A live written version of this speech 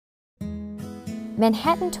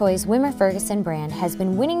Manhattan Toys' Wimmer-Ferguson brand has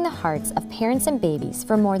been winning the hearts of parents and babies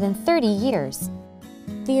for more than 30 years.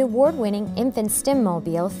 The award-winning infant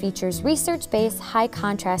STIM-MOBILE features research-based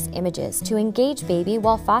high-contrast images to engage baby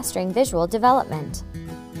while fostering visual development.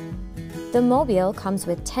 The mobile comes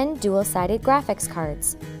with 10 dual-sided graphics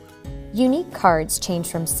cards. Unique cards change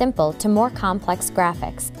from simple to more complex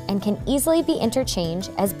graphics and can easily be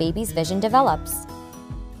interchanged as baby's vision develops.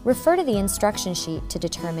 Refer to the instruction sheet to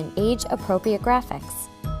determine age-appropriate graphics.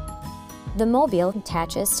 The mobile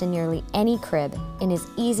attaches to nearly any crib and is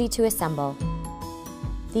easy to assemble.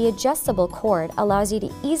 The adjustable cord allows you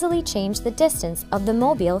to easily change the distance of the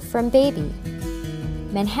mobile from baby.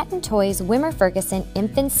 Manhattan Toys' Wimmer-Ferguson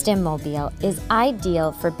Infant STIM-MOBILE is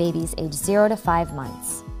ideal for babies aged 0 to 5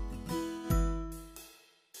 months.